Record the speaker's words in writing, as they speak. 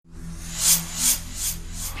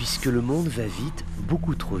Puisque le monde va vite,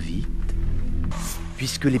 beaucoup trop vite,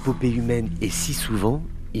 puisque l'épopée humaine est si souvent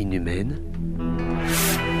inhumaine,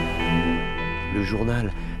 le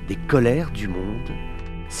journal des colères du monde,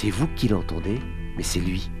 c'est vous qui l'entendez, mais c'est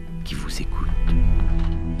lui qui vous écoute.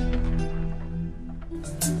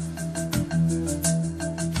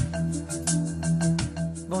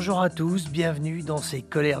 Bonjour à tous, bienvenue dans ces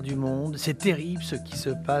colères du monde. C'est terrible ce qui se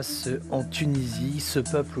passe en Tunisie, ce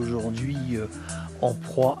peuple aujourd'hui en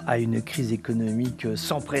proie à une crise économique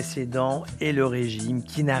sans précédent et le régime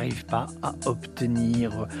qui n'arrive pas à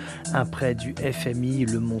obtenir un prêt du FMI.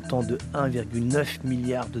 Le montant de 1,9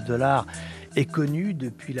 milliard de dollars est connu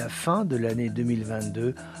depuis la fin de l'année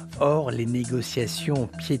 2022. Or, les négociations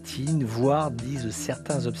piétinent, voire, disent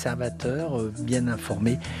certains observateurs bien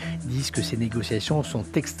informés, disent que ces négociations sont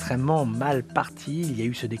extrêmement mal parties. Il y a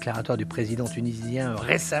eu ce déclaratoire du président tunisien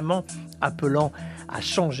récemment appelant à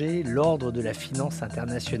changer l'ordre de la finance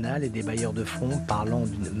internationale et des bailleurs de fonds, parlant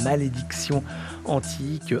d'une malédiction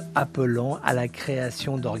antique, appelant à la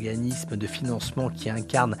création d'organismes de financement qui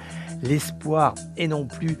incarnent l'espoir et non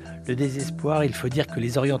plus le désespoir. Il faut dire que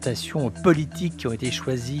les orientations politiques qui ont été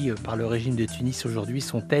choisies par le régime de Tunis aujourd'hui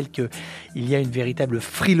sont telles qu'il y a une véritable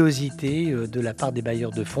frilosité de la part des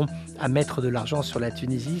bailleurs de fonds à mettre de l'argent sur la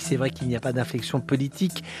Tunisie. C'est vrai qu'il n'y a pas d'inflexion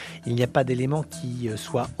politique, il n'y a pas d'éléments qui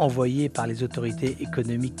soient envoyés par les autorités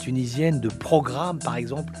économiques tunisiennes, de programmes par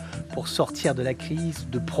exemple pour sortir de la crise,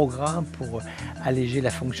 de programmes pour alléger la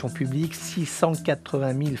fonction publique.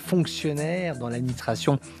 680 000 fonctionnaires dans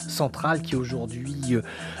l'administration centrale qui aujourd'hui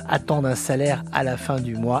attendent un salaire à la fin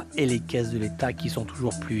du mois et les caisses de l'État qui sont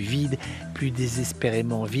toujours plus vides, plus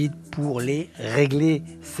désespérément vides pour les régler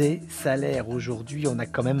ces salaires. Aujourd'hui, on a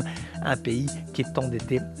quand même un pays qui est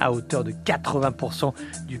endetté à hauteur de 80%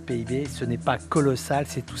 du PIB. Ce n'est pas colossal,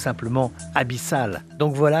 c'est tout simplement abyssal.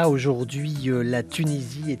 Donc voilà, aujourd'hui, la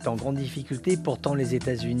Tunisie est en grande difficulté. Pourtant, les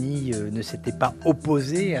États-Unis ne s'étaient pas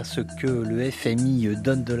opposés à ce que le FMI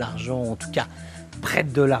donne de l'argent, en tout cas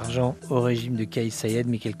prête de l'argent au régime de qu'il,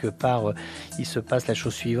 mais quelque part, il se passe la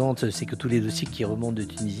chose suivante, c'est que tous les dossiers qui remontent de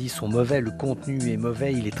Tunisie sont mauvais, le contenu est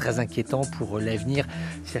mauvais, il est très inquiétant pour l'avenir.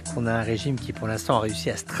 C'est-à-dire qu'on a un régime qui, pour l'instant, a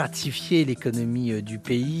réussi à stratifier l'économie du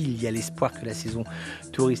pays. Il y a l'espoir que la saison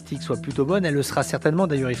touristique soit plutôt bonne. Elle le sera certainement,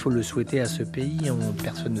 d'ailleurs, il faut le souhaiter à ce pays.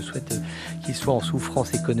 Personne ne souhaite qu'il soit en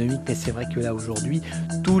souffrance économique, mais c'est vrai que là, aujourd'hui,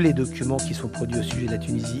 tous les documents qui sont produits au sujet de la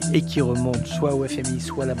Tunisie et qui remontent soit au FMI,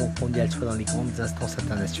 soit à la Banque mondiale, soit dans les grandes instances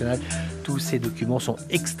internationales, tous ces documents sont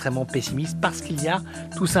extrêmement pessimistes parce qu'il n'y a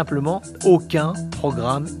tout simplement aucun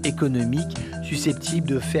programme économique susceptible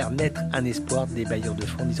de faire naître un espoir des bailleurs de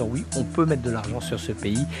fonds en disant oui, on peut mettre de l'argent sur ce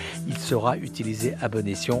pays, il sera utilisé à bon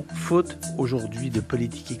escient, faute aujourd'hui de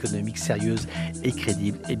politique économique sérieuse et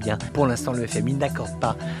crédible. Eh bien, pour l'instant, le FMI n'accorde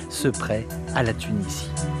pas ce prêt à la Tunisie.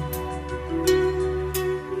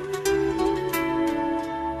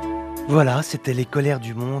 Voilà, c'était les colères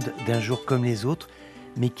du monde d'un jour comme les autres,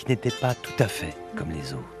 mais qui n'étaient pas tout à fait comme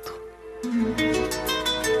les autres.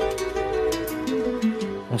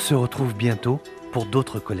 On se retrouve bientôt pour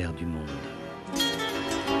d'autres colères du monde.